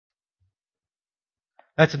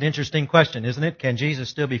That's an interesting question, isn't it? Can Jesus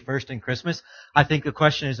still be first in Christmas? I think the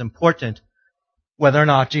question is important, whether or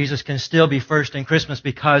not Jesus can still be first in Christmas,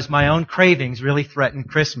 because my own cravings really threaten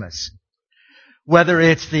Christmas. Whether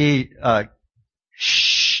it's the,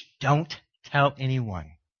 shh, don't tell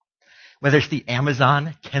anyone. Whether it's the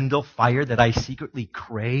Amazon Kindle Fire that I secretly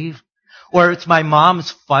crave, or it's my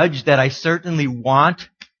mom's fudge that I certainly want,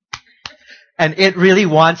 and it really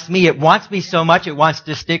wants me. It wants me so much it wants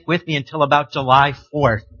to stick with me until about July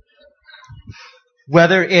 4th.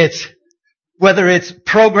 Whether it's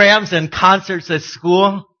programs and concerts at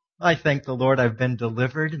school, I thank the Lord I've been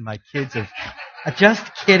delivered and my kids have... Just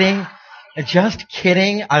kidding. Just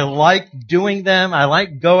kidding. I like doing them. I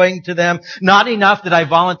like going to them. Not enough that I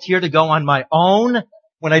volunteer to go on my own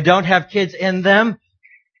when I don't have kids in them.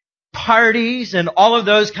 Parties and all of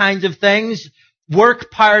those kinds of things.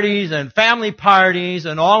 Work parties and family parties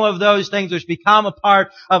and all of those things which become a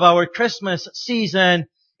part of our Christmas season.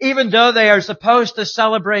 Even though they are supposed to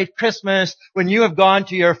celebrate Christmas, when you have gone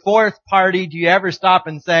to your fourth party, do you ever stop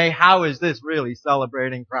and say, how is this really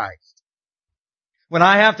celebrating Christ? When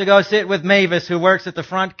I have to go sit with Mavis, who works at the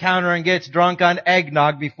front counter and gets drunk on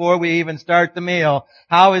eggnog before we even start the meal,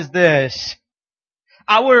 how is this?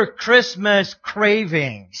 Our Christmas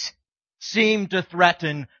cravings seem to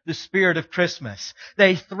threaten the spirit of Christmas.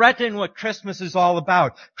 They threaten what Christmas is all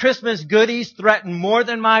about. Christmas goodies threaten more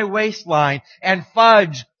than my waistline, and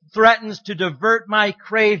fudge threatens to divert my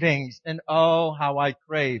cravings. And oh, how I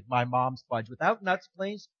crave my mom's fudge. Without nuts,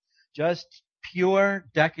 please. Just pure,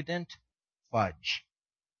 decadent fudge.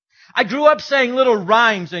 I grew up saying little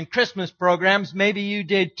rhymes in Christmas programs. Maybe you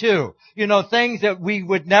did too. You know, things that we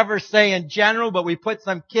would never say in general, but we put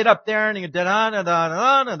some kid up there and he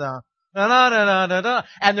da-da-da-da-da-da-da. Da-da-da-da-da-da.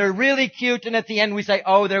 And they're really cute, and at the end we say,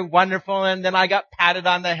 oh, they're wonderful, and then I got patted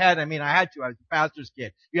on the head. I mean, I had to. I was the pastor's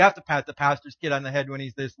kid. You have to pat the pastor's kid on the head when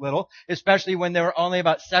he's this little, especially when there were only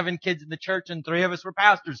about 7 kids in the church and 3 of us were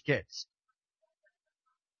pastor's kids.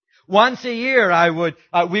 Once a year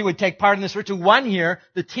we would take part in this ritual. One year,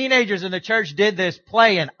 the teenagers in the church did this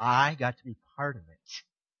play, and I got to be part of it.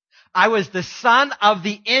 I was the son of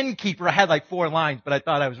the innkeeper. I had like 4 lines, but I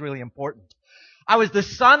thought I was really important. I was the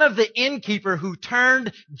son of the innkeeper who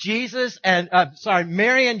turned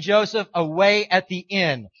Mary and Joseph away at the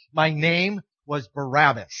inn. My name was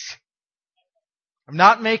Barabbas. I'm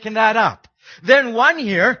not making that up. Then one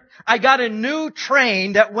year, I got a new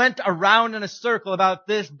train that went around in a circle about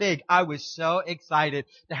this big. I was so excited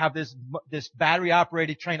to have this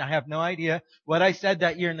battery-operated train. I have no idea what I said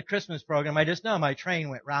that year in the Christmas program. I just know my train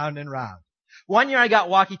went round and round. One year I got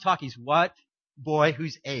walkie-talkies. What boy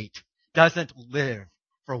who's 8 doesn't live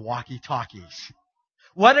for walkie-talkies?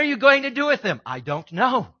 What are you going to do with them? I don't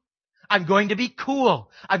know. I'm going to be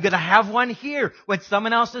cool. I'm going to have one here when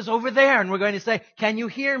someone else is over there, and we're going to say, can you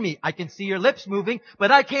hear me? I can see your lips moving,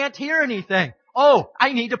 but I can't hear anything. Oh,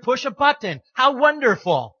 I need to push a button. How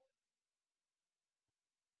wonderful.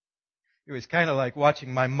 It was kind of like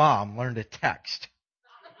watching my mom learn to text.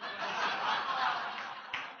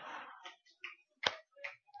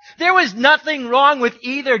 There was nothing wrong with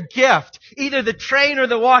either gift, either the train or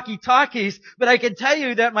the walkie-talkies, but I can tell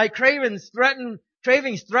you that my cravings threaten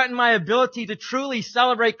my ability to truly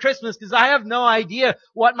celebrate Christmas, because I have no idea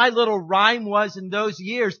what my little rhyme was in those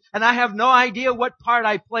years, and I have no idea what part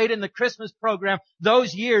I played in the Christmas program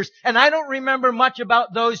those years, and I don't remember much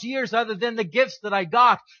about those years other than the gifts that I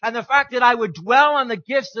got, and the fact that I would dwell on the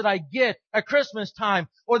gifts that I get at Christmas time,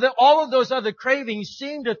 or that all of those other cravings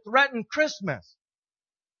seem to threaten Christmas.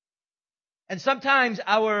 And sometimes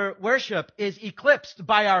our worship is eclipsed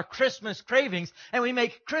by our Christmas cravings, and we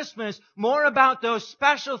make Christmas more about those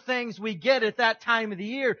special things we get at that time of the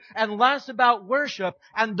year and less about worship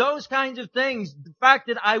and those kinds of things. The fact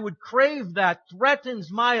that I would crave that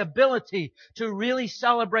threatens my ability to really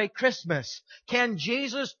celebrate Christmas. Can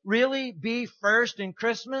Jesus really be first in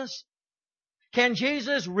Christmas? Can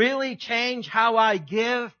Jesus really change how I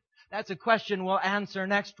give? That's a question we'll answer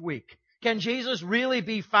next week. Can Jesus really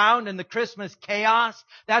be found in the Christmas chaos?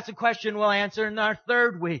 That's a question we'll answer in our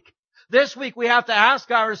 3rd week. This week we have to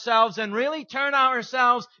ask ourselves and really turn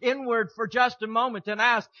ourselves inward for just a moment and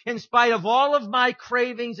ask, in spite of all of my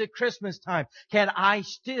cravings at Christmas time, can I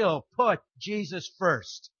still put Jesus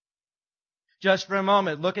first? Just for a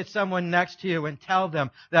moment, look at someone next to you and tell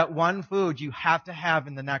them that one food you have to have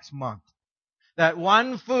in the next month. That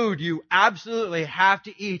one food you absolutely have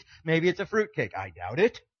to eat. Maybe it's a fruitcake. I doubt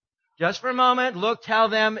it. Just for a moment, tell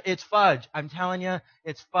them it's fudge. I'm telling you,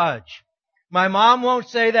 it's fudge. My mom won't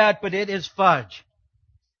say that, but it is fudge.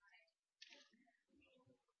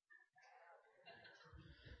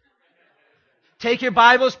 Take your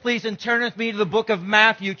Bibles, please, and turn with me to the book of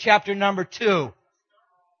Matthew, chapter number 2.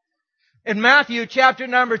 In Matthew, chapter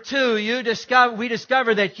number 2, we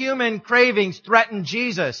discover that human cravings threaten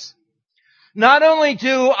Jesus. Not only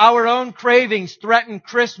do our own cravings threaten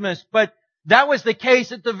Christmas, but that was the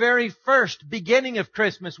case at the very first beginning of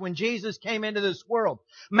Christmas when Jesus came into this world.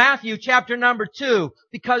 Matthew chapter number 2,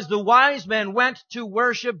 because the wise men went to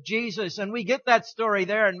worship Jesus, and we get that story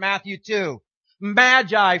there in Matthew 2.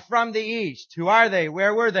 Magi from the east. Who are they?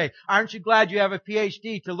 Where were they? Aren't you glad you have a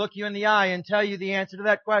PhD to look you in the eye and tell you the answer to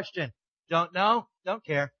that question? Don't know? Don't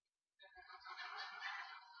care.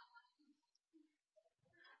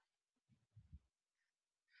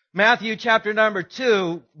 Matthew chapter number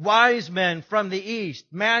 2, wise men from the east,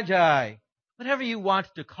 Magi, whatever you want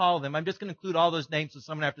to call them. I'm just going to include all those names so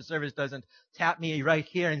someone after service doesn't tap me right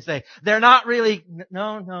here and say, they're not really,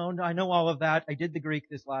 no, I know all of that. I did the Greek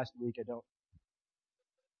this last week. I don't.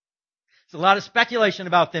 It's a lot of speculation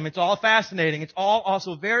about them. It's all fascinating. It's all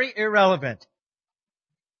also very irrelevant.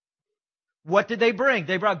 What did they bring?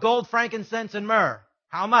 They brought gold, frankincense, and myrrh.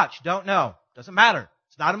 How much? Don't know. Doesn't matter.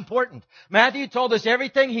 It's not important. Matthew told us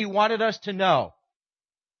everything he wanted us to know.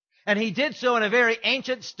 And he did so in a very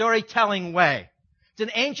ancient storytelling way. It's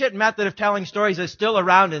an ancient method of telling stories that's still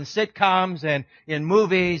around in sitcoms and in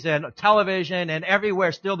movies and television and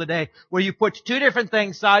everywhere still today, where you put two different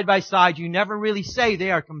things side by side. You never really say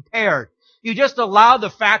they are compared. You just allow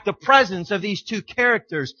the presence of these two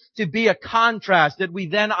characters to be a contrast that we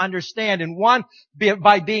then understand. And one,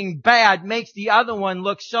 by being bad, makes the other one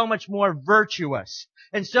look so much more virtuous.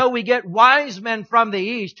 And so we get wise men from the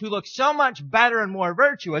east who look so much better and more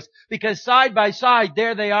virtuous because side by side,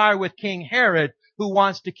 there they are with King Herod who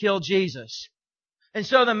wants to kill Jesus. And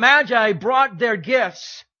so the Magi brought their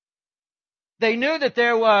gifts. They knew that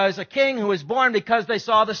there was a king who was born because they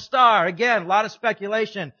saw the star. Again, a lot of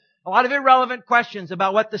speculation. A lot of irrelevant questions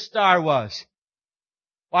about what the star was.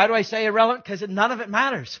 Why do I say irrelevant? Because none of it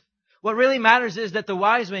matters. What really matters is that the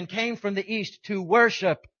wise men came from the east to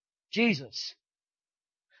worship Jesus.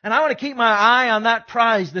 And I want to keep my eye on that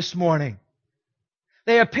prize this morning.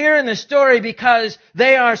 They appear in the story because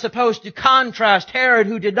they are supposed to contrast Herod,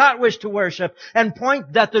 who did not wish to worship, and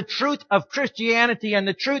point that the truth of Christianity and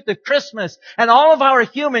the truth of Christmas and all of our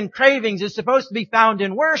human cravings is supposed to be found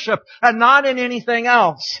in worship and not in anything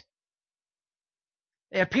else.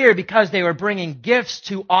 They appear because they were bringing gifts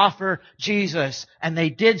to offer Jesus, and they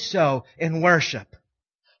did so in worship.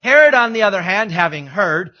 Herod, on the other hand, having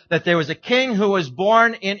heard that there was a king who was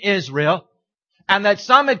born in Israel, and that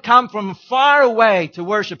some had come from far away to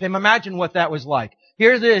worship him. Imagine what that was like.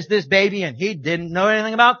 Here is this baby, and he didn't know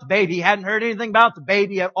anything about the baby. He hadn't heard anything about the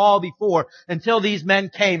baby at all before until these men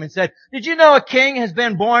came and said, did you know a king has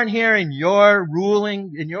been born here in your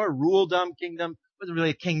ruledom kingdom? It wasn't really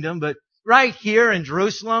a kingdom, but right here in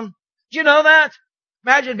Jerusalem. Did you know that?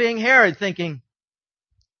 Imagine being Herod thinking,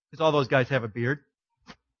 because all those guys have a beard.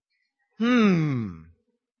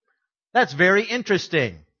 That's very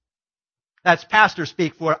interesting. That's pastor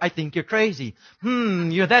speak for, I think you're crazy.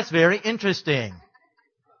 That's very interesting.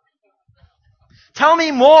 Tell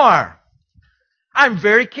me more. I'm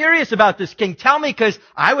very curious about this king. Tell me, because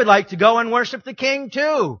I would like to go and worship the king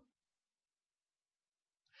too.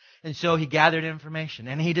 And so he gathered information,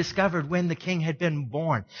 and he discovered when the king had been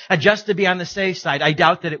born. And just to be on the safe side, I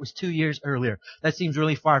doubt that it was 2 years earlier. That seems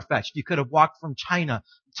really far-fetched. You could have walked from China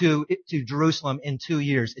to Jerusalem in 2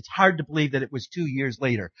 years. It's hard to believe that it was 2 years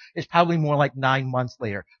later. It's probably more like 9 months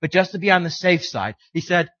later. But just to be on the safe side, he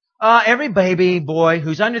said, every baby boy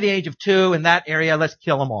who's under the age of 2 in that area, let's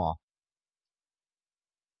kill them all.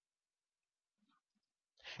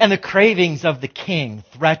 And the cravings of the king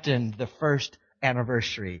threatened the first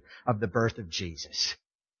anniversary of the birth of Jesus.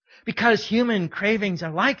 Because human cravings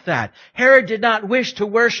are like that. Herod did not wish to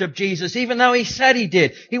worship Jesus, even though he said he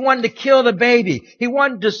did. He wanted to kill the baby. He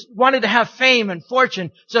wanted to have fame and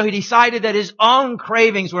fortune, so he decided that his own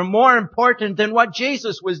cravings were more important than what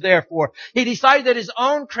Jesus was there for. He decided that his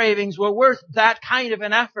own cravings were worth that kind of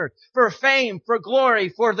an effort. For fame, for glory,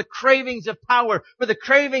 for the cravings of power, for the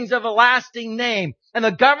cravings of a lasting name. And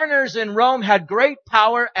the governors in Rome had great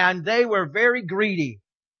power, and they were very greedy.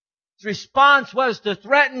 His response was to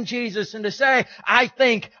threaten Jesus and to say, I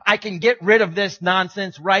think I can get rid of this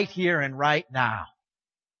nonsense right here and right now.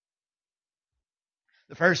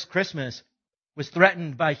 The first Christmas was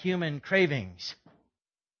threatened by human cravings.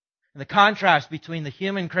 And the contrast between the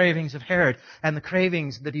human cravings of Herod and the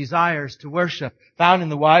cravings, the desires to worship found in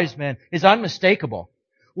the wise men is unmistakable.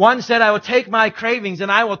 One said, I will take my cravings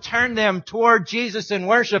and I will turn them toward Jesus in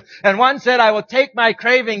worship. And one said, I will take my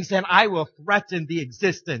cravings and I will threaten the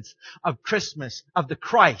existence of Christmas, of the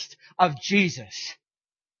Christ, of Jesus.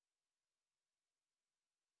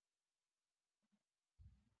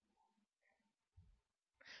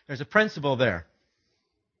 There's a principle there.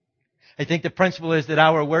 I think the principle is that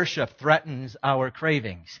our worship threatens our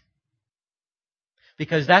cravings.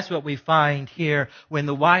 Because that's what we find here when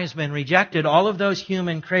the wise men rejected all of those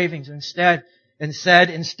human cravings instead and said,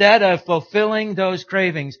 instead of fulfilling those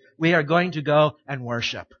cravings, we are going to go and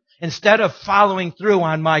worship. Instead of following through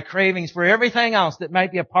on my cravings for everything else that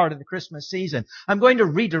might be a part of the Christmas season, I'm going to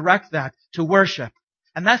redirect that to worship.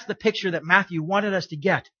 And that's the picture that Matthew wanted us to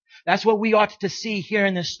get. That's what we ought to see here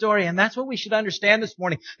in this story. And that's what we should understand this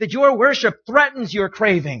morning, that your worship threatens your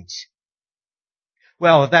cravings.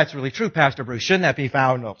 Well, if that's really true, Pastor Bruce, shouldn't that be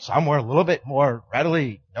found somewhere a little bit more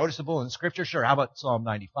readily noticeable in Scripture? Sure. How about Psalm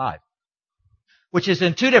 95? Which is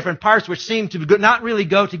in two different parts which seem to not really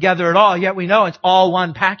go together at all, yet we know it's all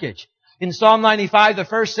one package. In Psalm 95, the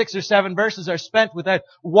first 6 or 7 verses are spent with that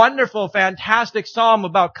wonderful, fantastic psalm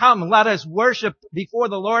about, come, let us worship before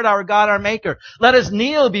the Lord our God, our Maker. Let us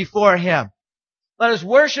kneel before Him. Let us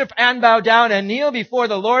worship and bow down and kneel before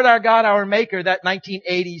the Lord our God, our Maker, that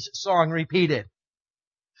 1980s song repeated.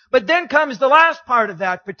 But then comes the last part of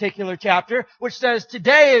that particular chapter, which says,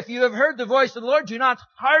 today, if you have heard the voice of the Lord, do not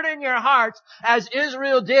harden your hearts as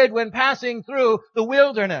Israel did when passing through the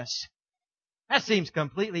wilderness. That seems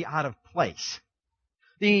completely out of place.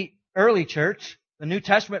 The early church, the New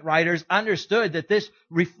Testament writers, understood that this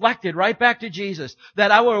reflected right back to Jesus,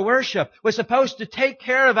 that our worship was supposed to take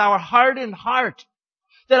care of our hardened heart.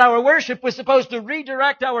 That our worship was supposed to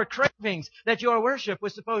redirect our cravings. That your worship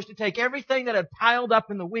was supposed to take everything that had piled up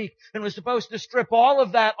in the week and was supposed to strip all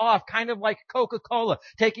of that off, kind of like Coca-Cola,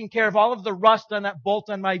 taking care of all of the rust on that bolt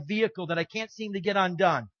on my vehicle that I can't seem to get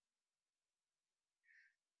undone.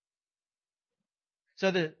 So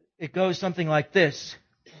that it goes something like this.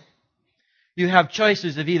 You have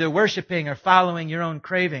choices of either worshiping or following your own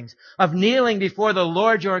cravings, of kneeling before the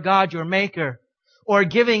Lord your God, your Maker, or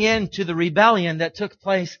giving in to the rebellion that took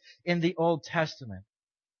place in the Old Testament.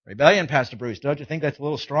 Rebellion, Pastor Bruce, don't you think that's a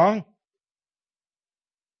little strong?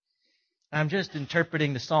 I'm just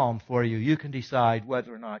interpreting the psalm for you. You can decide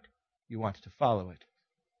whether or not you want to follow it.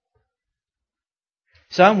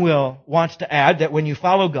 Some will want to add that when you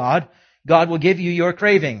follow God, God will give you your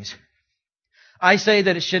cravings. I say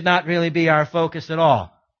that it should not really be our focus at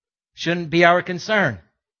all. Shouldn't be our concern.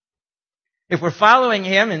 If we're following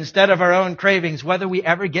Him instead of our own cravings, whether we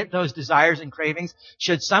ever get those desires and cravings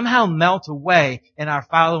should somehow melt away in our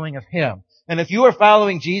following of Him. And if you are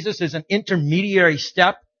following Jesus as an intermediary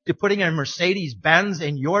step to putting a Mercedes-Benz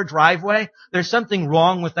in your driveway, there's something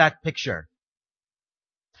wrong with that picture.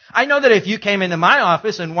 I know that if you came into my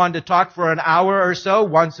office and wanted to talk for an hour or so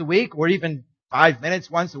once a week, or even 5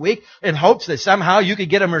 minutes once a week, in hopes that somehow you could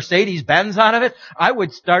get a Mercedes-Benz out of it, I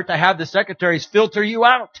would start to have the secretaries filter you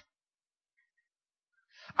out.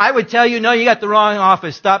 I would tell you, no, you got the wrong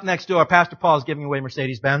office. Stop next door. Pastor Paul's giving away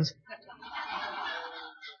Mercedes-Benz.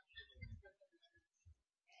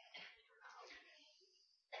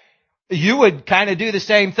 You would kind of do the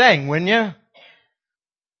same thing, wouldn't you?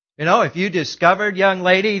 You know, if you discovered, young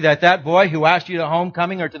lady, that boy who asked you to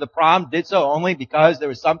homecoming or to the prom did so only because there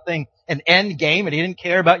was something, an end game, and he didn't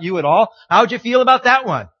care about you at all, how would you feel about that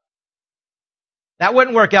one? That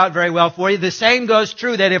wouldn't work out very well for you. The same goes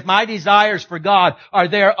true that if my desires for God are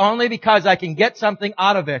there only because I can get something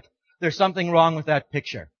out of it, there's something wrong with that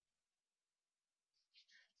picture.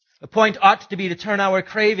 The point ought to be to turn our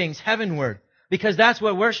cravings heavenward, because that's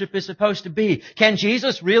what worship is supposed to be. Can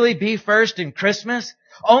Jesus really be first in Christmas?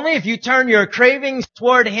 Only if you turn your cravings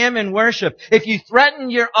toward Him in worship. If you threaten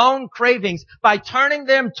your own cravings by turning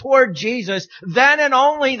them toward Jesus, then and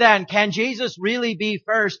only then can Jesus really be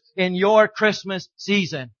first in your Christmas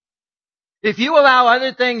season. If you allow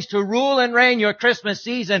other things to rule and reign your Christmas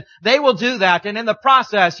season, they will do that, and in the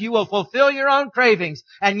process you will fulfill your own cravings,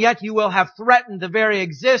 and yet you will have threatened the very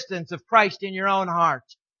existence of Christ in your own heart.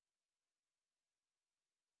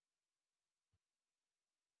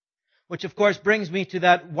 Which, of course, brings me to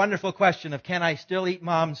that wonderful question of, can I still eat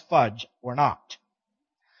Mom's fudge or not?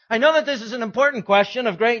 I know that this is an important question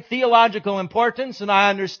of great theological importance, and I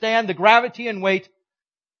understand the gravity and weight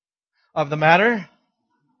of the matter.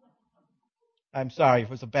 I'm sorry, it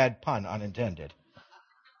was a bad pun, unintended.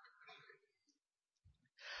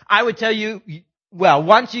 I would tell you, well,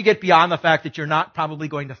 once you get beyond the fact that you're not probably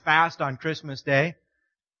going to fast on Christmas Day,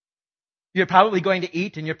 You're probably going to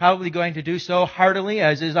eat, and you're probably going to do so heartily,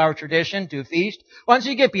 as is our tradition, to feast. Once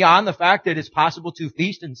you get beyond the fact that it's possible to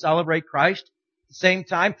feast and celebrate Christ at the same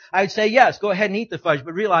time, I would say, yes, go ahead and eat the fudge,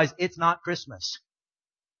 but realize it's not Christmas.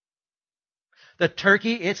 The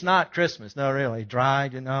turkey, it's not Christmas. No, really.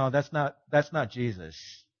 Dried, no, that's not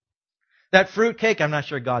Jesus. That fruit cake, I'm not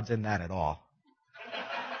sure God's in that at all.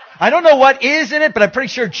 I don't know what is in it, but I'm pretty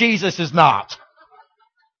sure Jesus is not.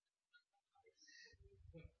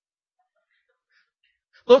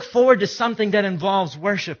 Look forward to something that involves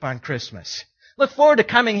worship on Christmas. Look forward to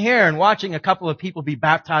coming here and watching a couple of people be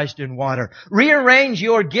baptized in water. Rearrange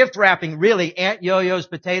your gift wrapping, really. Aunt Yo-Yo's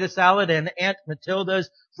potato salad and Aunt Matilda's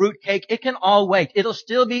fruitcake. It can all wait. It'll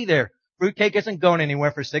still be there. Fruitcake isn't going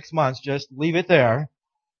anywhere for 6 months. Just leave it there.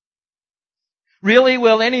 Really,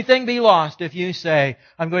 will anything be lost if you say,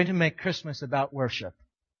 I'm going to make Christmas about worship?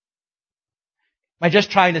 Am I just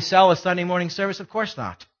trying to sell a Sunday morning service? Of course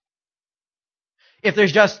not. If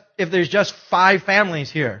there's just 5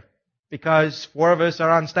 families here, because 4 of us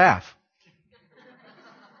are on staff,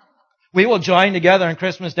 we will join together on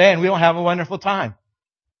Christmas Day and we will have a wonderful time.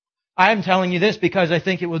 I'm telling you this because I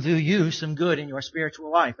think it will do you some good in your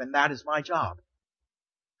spiritual life, and that is my job.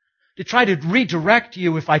 To try to redirect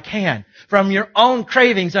you, if I can, from your own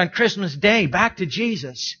cravings on Christmas Day back to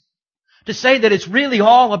Jesus. To say that it's really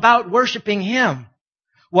all about worshiping Him.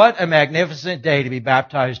 What a magnificent day to be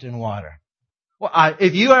baptized in water. Well,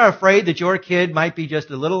 if you are afraid that your kid might be just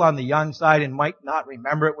a little on the young side and might not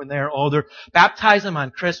remember it when they're older, baptize them on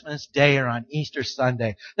Christmas Day or on Easter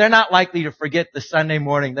Sunday. They're not likely to forget the Sunday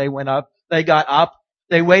morning they got up,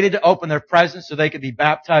 they waited to open their presents so they could be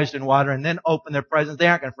baptized in water and then open their presents. They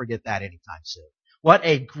aren't going to forget that anytime soon. What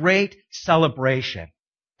a great celebration.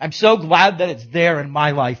 I'm so glad that it's there in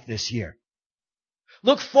my life this year.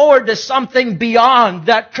 Look forward to something beyond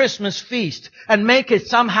that Christmas feast and make it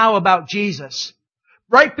somehow about Jesus.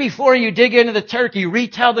 Right before you dig into the turkey,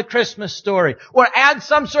 retell the Christmas story. Or add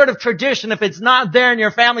some sort of tradition if it's not there in your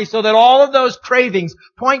family so that all of those cravings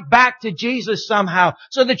point back to Jesus somehow.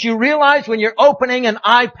 So that you realize when you're opening an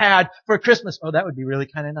iPad for Christmas, oh, that would be really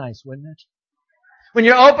kind of nice, wouldn't it? When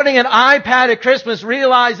you're opening an iPad at Christmas,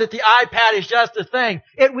 realize that the iPad is just a thing.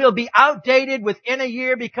 It will be outdated within a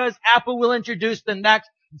year because Apple will introduce the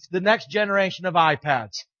next generation of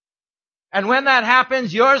iPads. And when that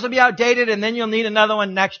happens, yours will be outdated and then you'll need another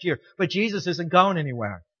one next year. But Jesus isn't going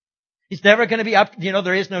anywhere. He's never going to be up.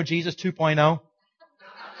 There is no Jesus 2.0.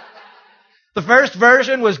 The first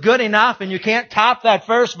version was good enough and you can't top that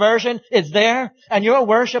first version. It's there. And your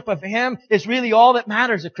worship of Him is really all that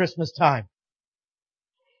matters at Christmas time.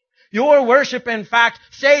 Your worship, in fact,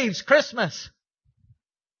 saves Christmas.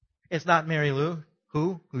 It's not Mary Lou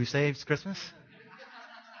who saves Christmas.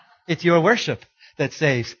 It's your worship that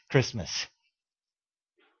saves Christmas.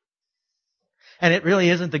 And it really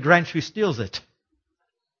isn't the Grinch who steals it.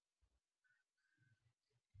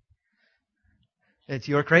 It's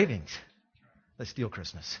your cravings that steal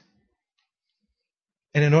Christmas.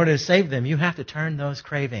 And in order to save them, you have to turn those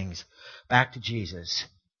cravings back to Jesus.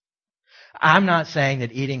 I'm not saying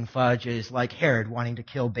that eating fudge is like Herod wanting to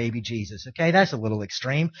kill baby Jesus. Okay, that's a little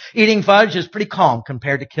extreme. Eating fudge is pretty calm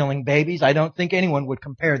compared to killing babies. I don't think anyone would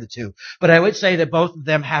compare the two. But I would say that both of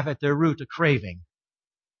them have at their root a craving.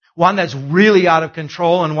 One that's really out of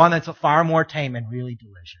control and one that's far more tame and really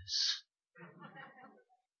delicious.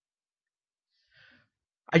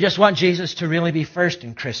 I just want Jesus to really be first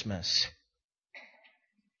in Christmas.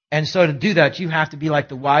 And so to do that, you have to be like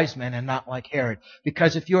the wise men and not like Herod.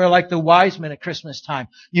 Because if you are like the wise men at Christmas time,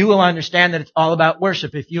 you will understand that it's all about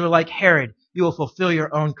worship. If you are like Herod, you will fulfill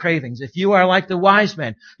your own cravings. If you are like the wise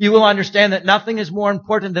men, you will understand that nothing is more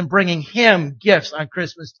important than bringing Him gifts on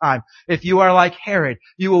Christmas time. If you are like Herod,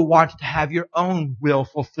 you will want to have your own will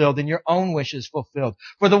fulfilled and your own wishes fulfilled.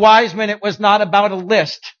 For the wise men, it was not about a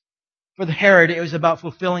list. For the Herod, it was about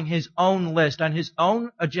fulfilling his own list on his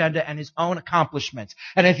own agenda and his own accomplishments.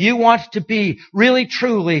 And if you want to be really,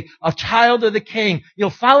 truly a child of the King, you'll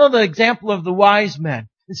follow the example of the wise men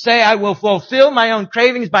and say, I will fulfill my own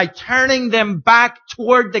cravings by turning them back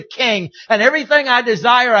toward the King. And everything I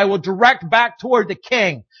desire, I will direct back toward the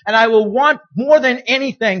King. And I will want more than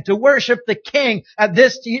anything to worship the King at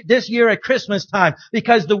this year at Christmas time,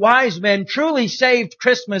 because the wise men truly saved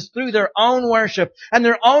Christmas through their own worship and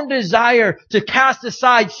their own desire to cast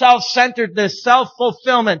aside self-centeredness,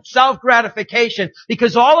 self-fulfillment, self-gratification,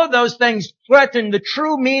 because all of those things threaten the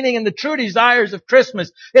true meaning and the true desires of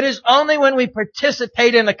Christmas. It is only when we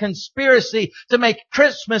participate in a conspiracy to make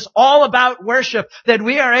Christmas all about worship that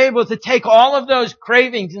we are able to take all of those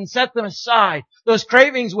cravings and set them aside. Those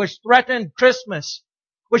cravings which threaten Christmas.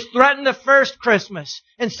 which threaten the first Christmas,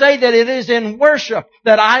 and say that it is in worship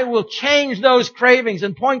that I will change those cravings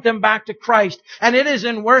and point them back to Christ. And it is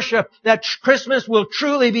in worship that Christmas will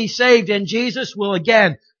truly be saved and Jesus will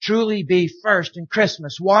again truly be first in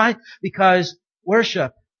Christmas. Why? Because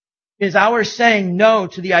worship is our saying no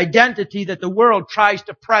to the identity that the world tries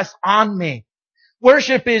to press on me.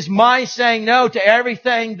 Worship is my saying no to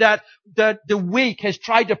everything that the weak has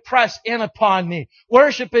tried to press in upon me.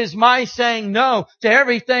 Worship is my saying no to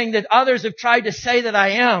everything that others have tried to say that I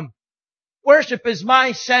am. Worship is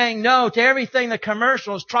my saying no to everything the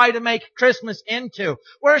commercials try to make Christmas into.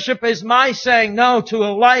 Worship is my saying no to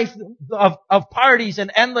a life of parties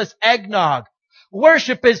and endless eggnog.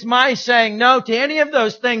 Worship is my saying no to any of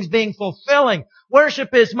those things being fulfilling.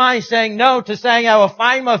 Worship is my saying no to saying I will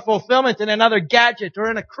find my fulfillment in another gadget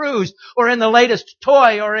or in a cruise or in the latest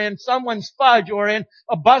toy or in someone's fudge or in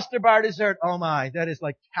a Buster Bar dessert. Oh my, that is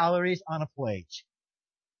like calories on a plate.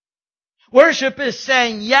 Worship is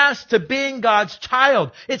saying yes to being God's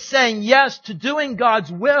child. It's saying yes to doing God's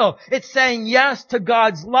will. It's saying yes to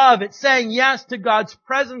God's love. It's saying yes to God's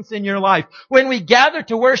presence in your life. When we gather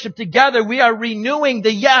to worship together, we are renewing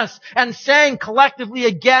the yes and saying collectively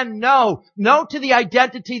again no. No to the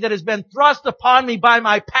identity that has been thrust upon me by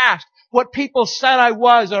my past. What people said I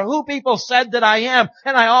was or who people said that I am,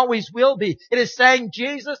 and I always will be. It is saying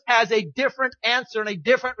Jesus has a different answer and a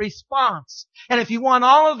different response. And if you want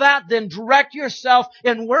all of that, then direct yourself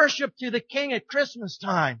in worship to the King at Christmas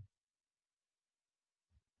time.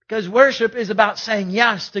 Because worship is about saying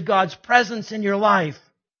yes to God's presence in your life.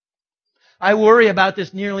 I worry about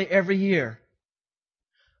this nearly every year.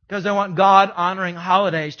 Because I want God-honoring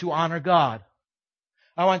holidays to honor God.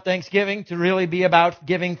 I want Thanksgiving to really be about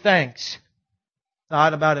giving thanks,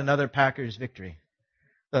 not about another Packers victory.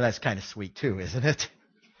 Though that's kind of sweet too, isn't it?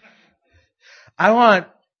 I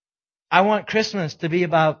want Christmas to be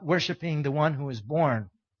about worshiping the one who was born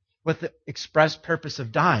with the express purpose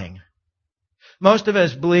of dying. Most of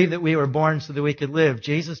us believe that we were born so that we could live.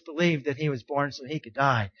 Jesus believed that He was born so He could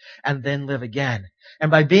die and then live again.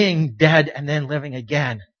 And by being dead and then living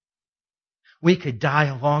again, we could die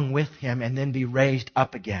along with Him and then be raised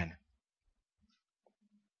up again.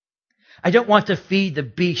 I don't want to feed the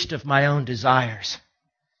beast of my own desires.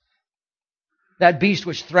 That beast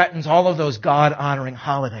which threatens all of those God-honoring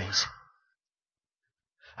holidays.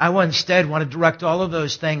 I instead want to direct all of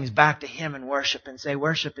those things back to Him in worship and say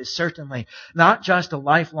worship is certainly not just a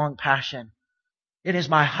lifelong passion. It is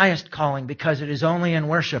my highest calling because it is only in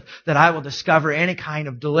worship that I will discover any kind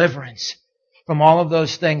of deliverance from all of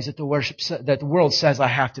those things that the world says I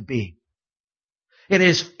have to be. It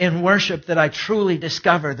is in worship that I truly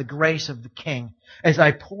discover the grace of the King as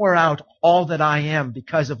I pour out all that I am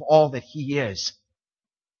because of all that He is.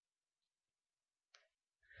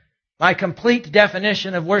 My complete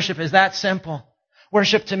definition of worship is that simple.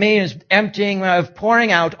 Worship to me is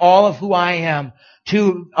pouring out all of who I am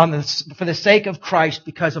for the sake of Christ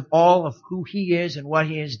because of all of who He is and what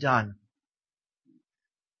He has done.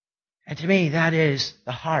 And to me, that is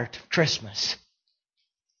the heart of Christmas.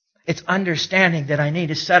 It's understanding that I need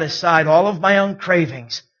to set aside all of my own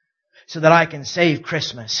cravings so that I can save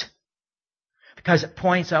Christmas. Because it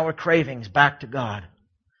points our cravings back to God.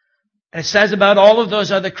 And it says about all of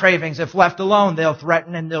those other cravings, if left alone, they'll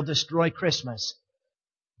threaten and they'll destroy Christmas.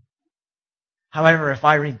 However, if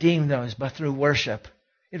I redeem those but through worship,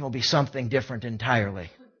 it will be something different entirely.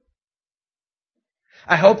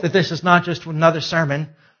 I hope that this is not just another sermon,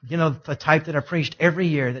 the type that are preached every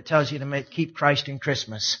year that tells you to keep Christ in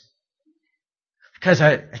Christmas. Because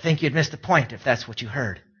I think you'd miss the point if that's what you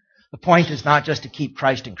heard. The point is not just to keep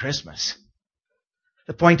Christ in Christmas.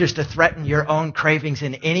 The point is to threaten your own cravings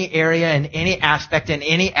in any area, in any aspect, in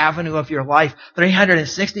any avenue of your life,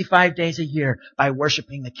 365 days a year by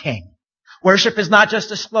worshiping the King. Worship is not just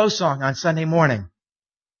a slow song on Sunday morning.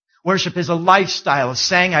 Worship is a lifestyle of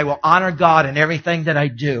saying I will honor God in everything that I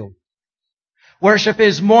do. Worship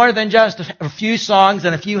is more than just a few songs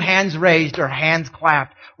and a few hands raised or hands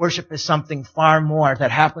clapped. Worship is something far more that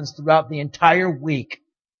happens throughout the entire week.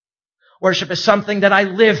 Worship is something that I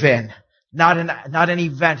live in, not an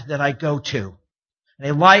event that I go to. And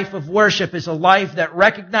a life of worship is a life that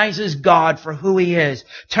recognizes God for who He is,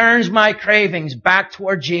 turns my cravings back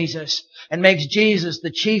toward Jesus, and makes Jesus the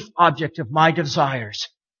chief object of my desires.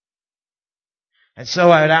 And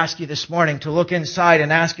so I would ask you this morning to look inside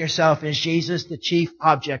and ask yourself, is Jesus the chief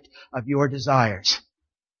object of your desires?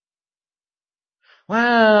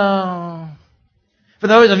 Well, for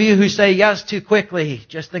those of you who say yes too quickly,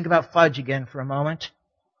 just think about fudge again for a moment.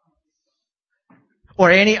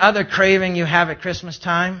 Or any other craving you have at Christmas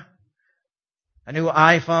time. A new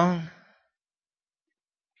iPhone.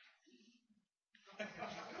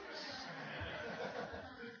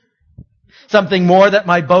 Something more that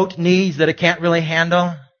my boat needs that it can't really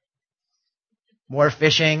handle? More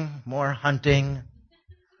fishing, more hunting.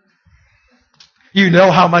 You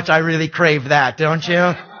know how much I really crave that, don't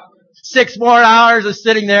you? 6 more hours of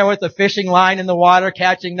sitting there with a fishing line in the water,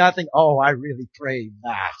 catching nothing. Oh, I really crave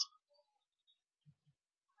that.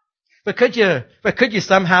 But could you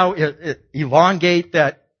somehow elongate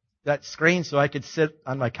that screen so I could sit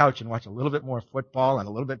on my couch and watch a little bit more football on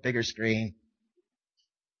a little bit bigger screen?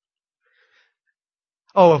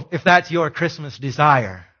 Oh, if that's your Christmas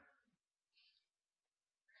desire,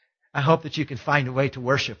 I hope that you can find a way to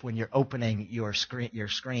worship when you're opening your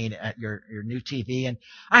screen at your new TV. And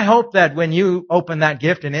I hope that when you open that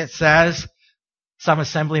gift and it says, some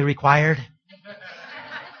assembly required,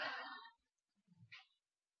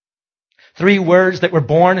 3 words that were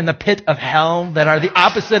born in the pit of hell that are the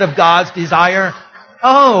opposite of God's desire.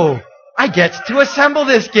 Oh, I get to assemble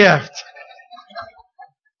this gift.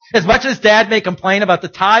 As much as Dad may complain about the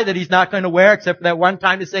tie that he's not going to wear except for that one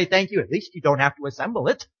time to say thank you, at least you don't have to assemble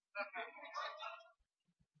it.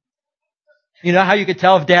 You know how you could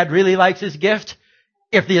tell if Dad really likes his gift?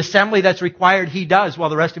 If the assembly that's required he does while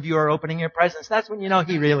the rest of you are opening your presents, that's when you know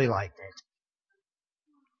he really liked it.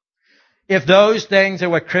 If those things are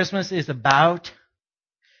what Christmas is about,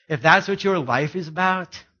 if that's what your life is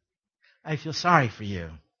about, I feel sorry for you.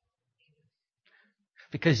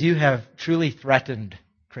 Because you have truly threatened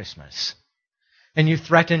Christmas. And you've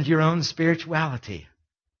threatened your own spirituality.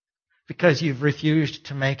 Because you've refused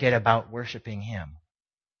to make it about worshiping Him.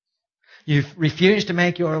 You've refused to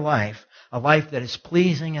make your life a life that is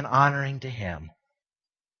pleasing and honoring to Him.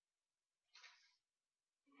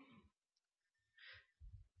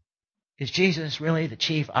 Is Jesus really the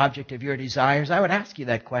chief object of your desires? I would ask you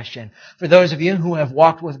that question. For those of you who have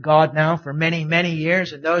walked with God now for many, many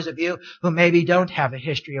years, and those of you who maybe don't have a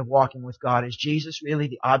history of walking with God, is Jesus really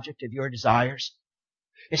the object of your desires?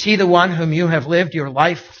 Is He the one whom you have lived your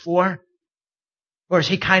life for? Or is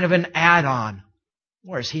He kind of an add-on?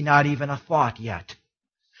 Or is He not even a thought yet?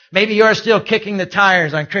 Maybe you're still kicking the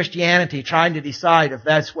tires on Christianity, trying to decide if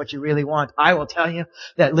that's what you really want. I will tell you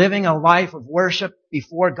that living a life of worship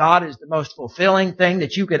before God is the most fulfilling thing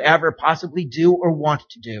that you could ever possibly do or want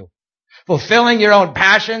to do. Fulfilling your own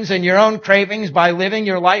passions and your own cravings by living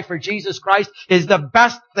your life for Jesus Christ is the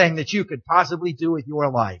best thing that you could possibly do with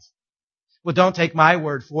your life. Well, don't take my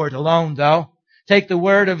word for it alone, though. Take the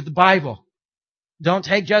word of the Bible. Don't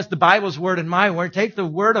take just the Bible's word and my word. Take the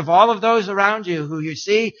word of all of those around you who you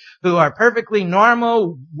see who are perfectly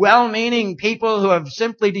normal, well-meaning people who have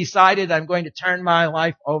simply decided, I'm going to turn my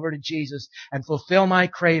life over to Jesus and fulfill my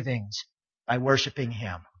cravings by worshiping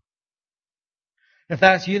Him. If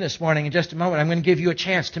that's you this morning, in just a moment, I'm going to give you a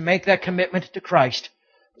chance to make that commitment to Christ.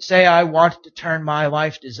 Say, I want to turn my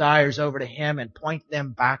life's desires over to Him and point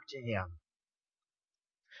them back to Him.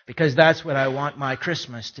 Because that's what I want my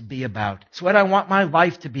Christmas to be about. It's what I want my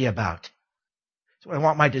life to be about. It's what I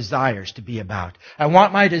want my desires to be about. I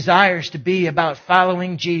want my desires to be about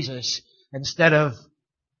following Jesus instead of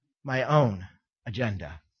my own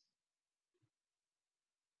agenda.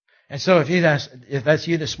 And so if that's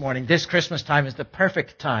you this morning, this Christmas time is the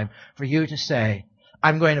perfect time for you to say,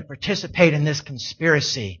 I'm going to participate in this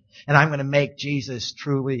conspiracy and I'm going to make Jesus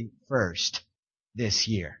truly first this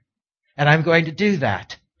year. And I'm going to do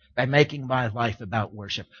that by making my life about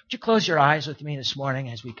worship. Would you close your eyes with me this morning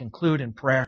as we conclude in prayer?